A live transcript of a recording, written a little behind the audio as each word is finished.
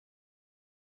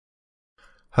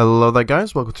Hello there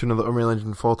guys, welcome to another Unreal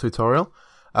Engine 4 tutorial.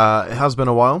 It has been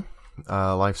a while,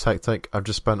 life's hectic. I've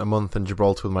just spent a month in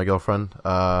Gibraltar with my girlfriend.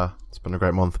 It's been a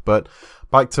great month, but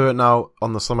back to it now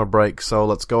on the summer break, so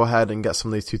let's go ahead and get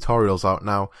some of these tutorials out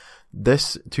now.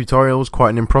 This tutorial was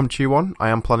quite an impromptu one. I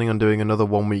am planning on doing another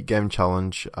 1 week game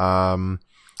challenge. I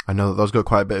know that those got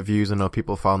quite a bit of views. I know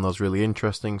people found those really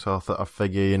interesting, so I thought I'd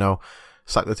figure,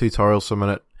 sack the tutorials for a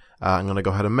minute. I'm going to go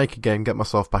ahead and make a game, get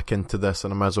myself back into this,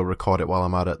 and I might as well record it while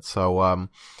I'm at it. So,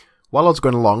 while I was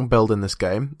going along building this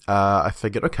game, I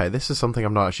figured, okay, this is something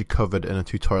I've not actually covered in a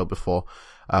tutorial before.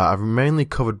 I've mainly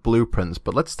covered blueprints,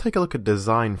 but let's take a look at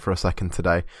design for a second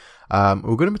today. We're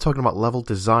going to be talking about level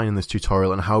design in this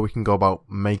tutorial and how we can go about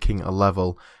making a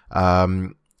level,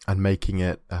 and making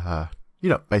it,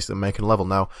 basically making a level.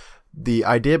 Now, the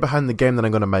idea behind the game that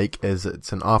I'm going to make is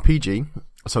it's an RPG.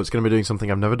 So it's going to be doing something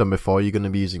I've never done before. You're going to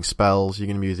be using spells, you're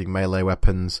going to be using melee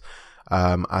weapons,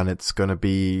 and it's going to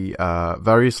be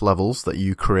various levels that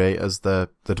you create as that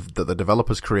the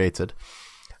developers created.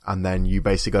 And then you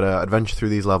basically got to adventure through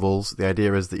these levels. The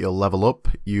idea is that you'll level up,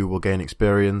 you will gain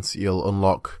experience, you'll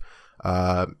unlock,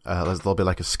 there'll be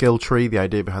like a skill tree. The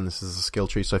idea behind this is a skill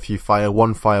tree. So if you fire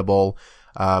one fireball,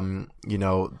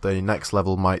 the next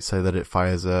level might say that it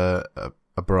fires a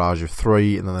barrage of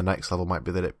 3, and then the next level might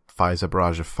be that it fires a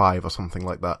barrage of 5 or something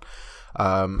like that.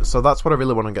 So that's what I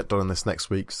really want to get done in this next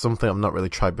week, something I've not really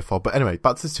tried before. But anyway,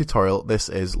 back to this tutorial. This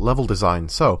is level design.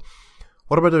 So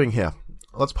what am I doing here?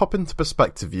 Let's pop into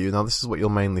perspective view. Now this is what you'll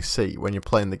mainly see when you're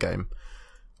playing the game.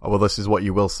 Well, this is what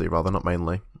you will see rather, not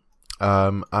mainly.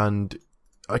 And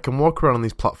I can walk around on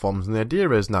these platforms, and the idea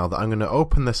is now that I'm going to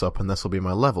open this up and this will be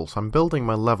my level. So I'm building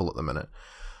my level at the minute.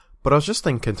 But I was just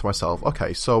thinking to myself,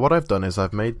 okay, so what I've done is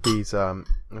I've made these,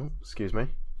 excuse me.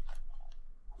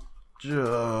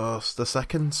 Just a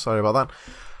second, sorry about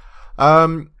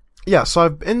that. So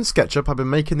in SketchUp, I've been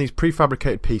making these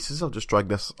prefabricated pieces. I'll just drag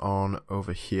this on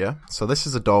over here. So this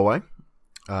is a doorway.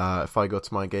 If I go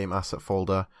to my game asset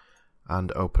folder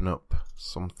and open up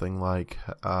something like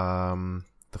the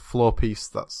floor piece,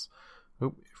 that's,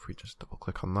 if we just double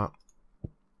click on that.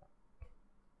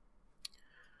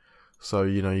 So,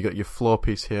 you got your floor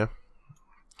piece here.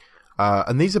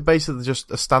 And these are basically just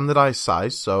a standardized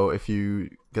size. So if you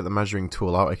get the measuring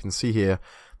tool out, I can see here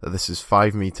that this is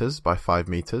 5 meters by 5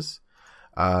 meters.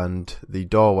 And the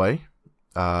doorway,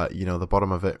 the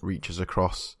bottom of it reaches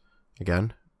across,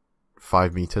 again,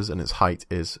 5 meters, and its height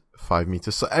is 5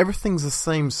 meters. So everything's the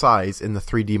same size in the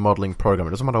 3D modeling program.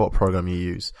 It doesn't matter what program you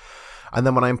use. And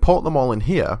then when I import them all in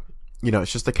here,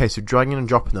 it's just a case of dragging and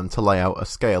dropping them to lay out a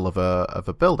scale of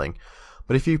a building.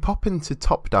 But if you pop into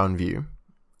top-down view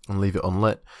and leave it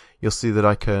unlit, you'll see that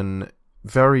I can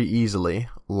very easily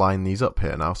line these up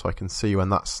here now, so I can see when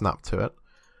that's snapped to it.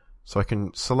 So I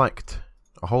can select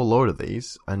a whole load of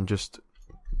these and just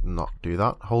not do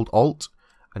that. Hold Alt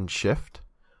and Shift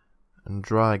and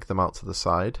drag them out to the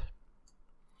side.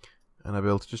 And I'll be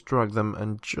able to just drag them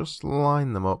and just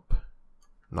line them up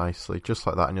nicely, just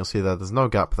like that. And you'll see there's no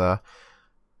gap there.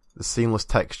 The seamless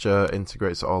texture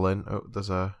integrates it all in. Oh, did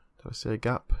I see a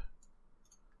gap?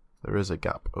 There is a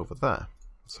gap over there.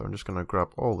 So I'm just going to grab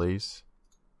all these.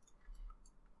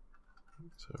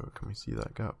 So can we see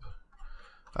that gap?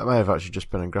 That may have actually just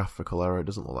been a graphical error. It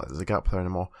doesn't look like there's a gap there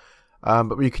anymore.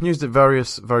 But you can use the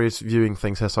various viewing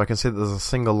things here. So I can see that there's a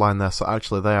single line there. So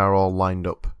actually they are all lined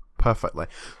up perfectly.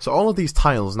 So all of these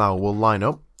tiles now will line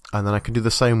up. And then I can do the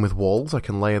same with walls. I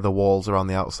can layer the walls around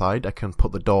the outside. I can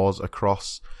put the doors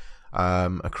across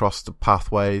the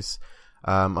pathways.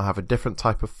 I have a different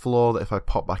type of floor that if I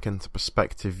pop back into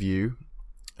perspective view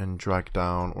and drag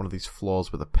down one of these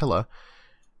floors with a pillar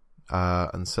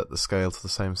and set the scale to the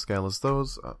same scale as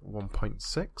those at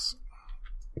 1.6,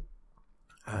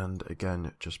 and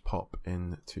again just pop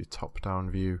into top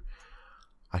down view,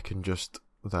 I can just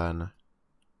then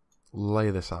lay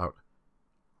this out,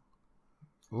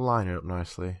 line it up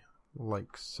nicely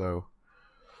like so.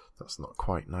 That's not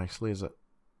quite nicely, is it?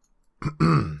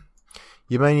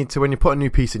 You may need to, when you put a new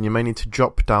piece in, you may need to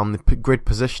drop down the grid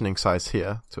positioning size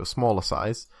here to a smaller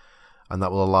size, and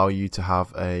that will allow you to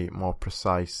have a more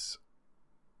precise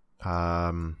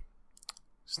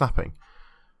snapping.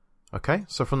 Okay,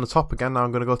 so from the top again, now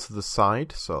I'm going to go to the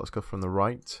side, so let's go from the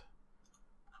right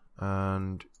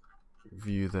and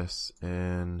view this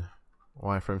in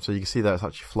wireframe. So you can see that it's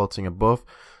actually floating above.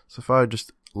 So if I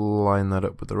just line that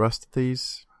up with the rest of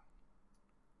these,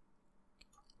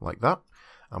 like that,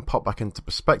 and pop back into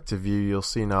perspective view, you'll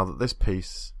see now that this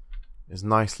piece is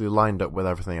nicely lined up with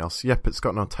everything else. Yep, it's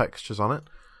got no textures on it,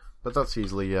 but that's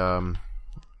easily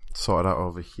sorted out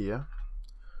over here.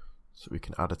 So we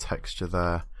can add a texture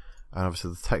there and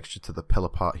obviously the texture to the pillar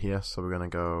part here. So we're going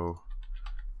to go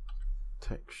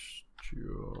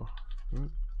texture.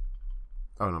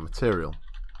 Oh no, material.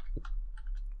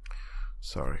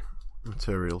 Sorry,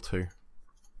 material 2.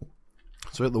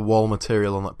 So we got the wall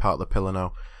material on that part of the pillar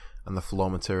now, and the floor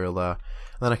material there.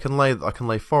 And then I can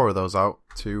lay 4 of those out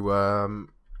to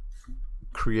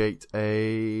create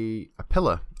a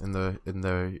pillar in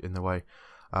the way.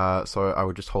 So I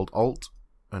would just hold Alt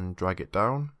and drag it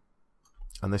down,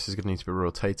 and this is going to need to be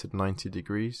rotated 90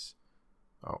 degrees,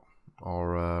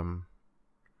 or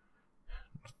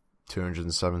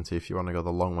 270 if you want to go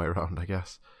the long way around, I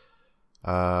guess.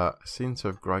 I seem to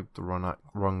have dragged the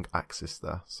wrong axis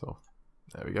there, so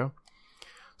there we go.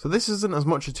 So this isn't as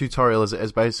much a tutorial as it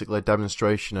is basically a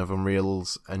demonstration of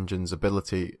Unreal's engine's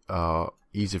ability,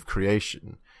 ease of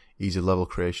creation, easy level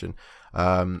creation.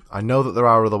 I know that there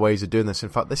are other ways of doing this. In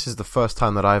fact, this is the first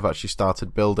time that I've actually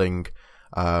started building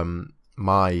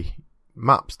my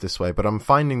maps this way, but I'm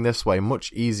finding this way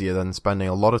much easier than spending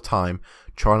a lot of time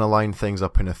trying to line things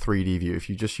up in a 3D view. If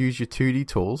you just use your 2D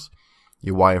tools,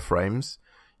 your wireframes,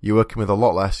 you're working with a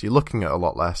lot less, you're looking at a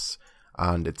lot less,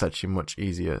 and it's actually much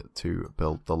easier to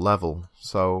build the level.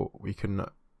 So we can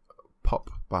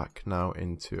pop back now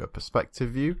into a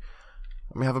perspective view,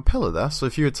 and we have a pillar there. So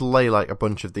if you were to lay like a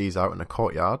bunch of these out in a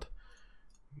courtyard,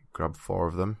 grab 4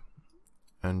 of them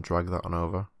and drag that on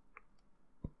over,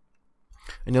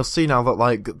 and you'll see now that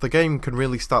like the game can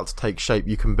really start to take shape.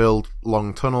 You can build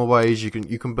long tunnelways, you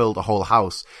can build a whole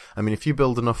house. I mean, if you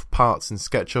build enough parts in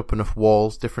SketchUp, enough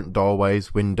walls, different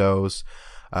doorways, windows,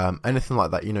 anything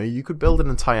like that, you know, you could build an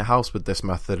entire house with this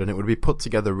method and it would be put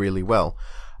together really well.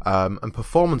 And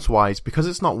performance wise, because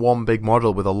it's not one big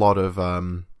model with a lot of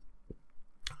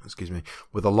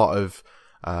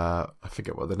I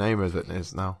forget what the name of it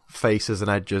is now, faces and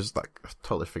edges, like I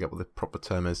totally forget what the proper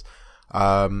term is.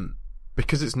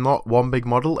 Because it's not one big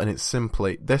model, and it's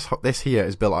simply this here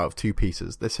is built out of 2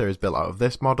 pieces. This here is built out of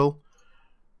this model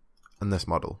and this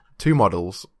model. 2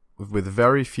 models with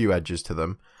very few edges to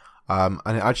them, and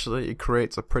it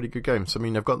creates a pretty good game. So I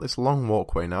mean, I've got this long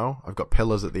walkway now. I've got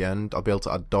pillars at the end. I'll be able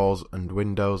to add doors and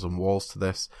windows and walls to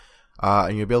this,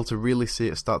 and you'll be able to really see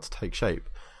it start to take shape.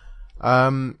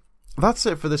 That's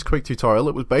it for this quick tutorial.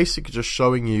 It was basically just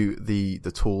showing you the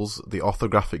tools, the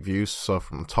orthographic views, so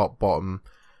from top, bottom,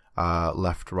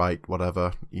 left, right,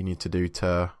 whatever you need to do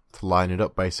to line it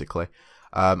up basically,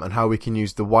 and how we can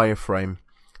use the wireframe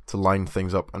to line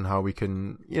things up, and how we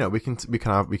can, you know, we can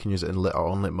use it in lit or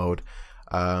unlit mode.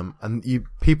 And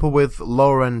people with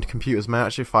lower end computers may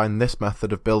actually find this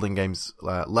method of building games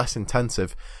less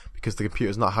intensive, because the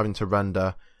computer's not having to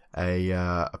render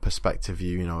a perspective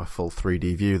view, you know, a full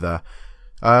 3D view there.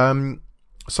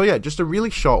 So yeah, just a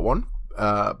really short one.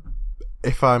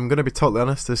 If I'm going to be totally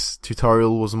honest, this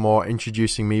tutorial was more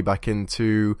introducing me back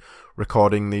into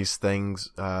recording these things.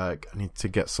 I need to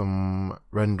get some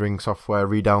rendering software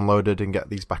re-downloaded and get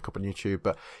these back up on YouTube.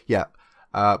 But yeah,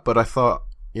 but I thought,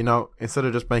 you know, instead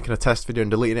of just making a test video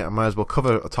and deleting it, I might as well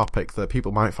cover a topic that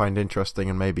people might find interesting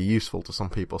and maybe useful to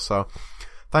some people. So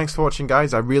thanks for watching,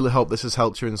 guys. I really hope this has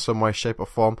helped you in some way, shape or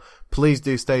form. Please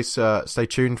do stay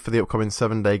tuned for the upcoming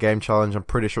 7-day game challenge. I'm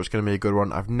pretty sure it's going to be a good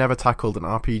one. I've never tackled an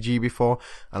RPG before,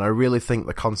 and I really think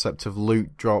the concept of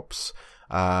loot drops,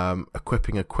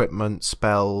 equipping equipment,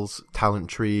 spells, talent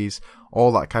trees,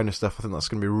 all that kind of stuff, I think that's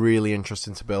going to be really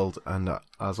interesting to build. And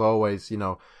as always, you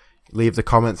know, leave the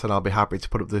comments and I'll be happy to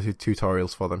put up the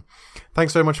tutorials for them.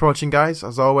 Thanks very much for watching, guys.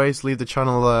 As always, leave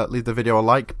the video a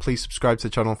like. Please subscribe to the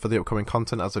channel for the upcoming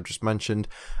content, as I've just mentioned.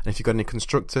 And if you've got any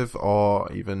constructive, or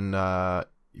even if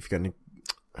you've got any,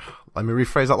 let me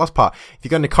rephrase that last part. If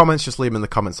you've got any comments, just leave them in the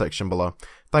comment section below.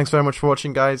 Thanks very much for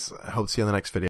watching, guys. I hope to see you in the next video.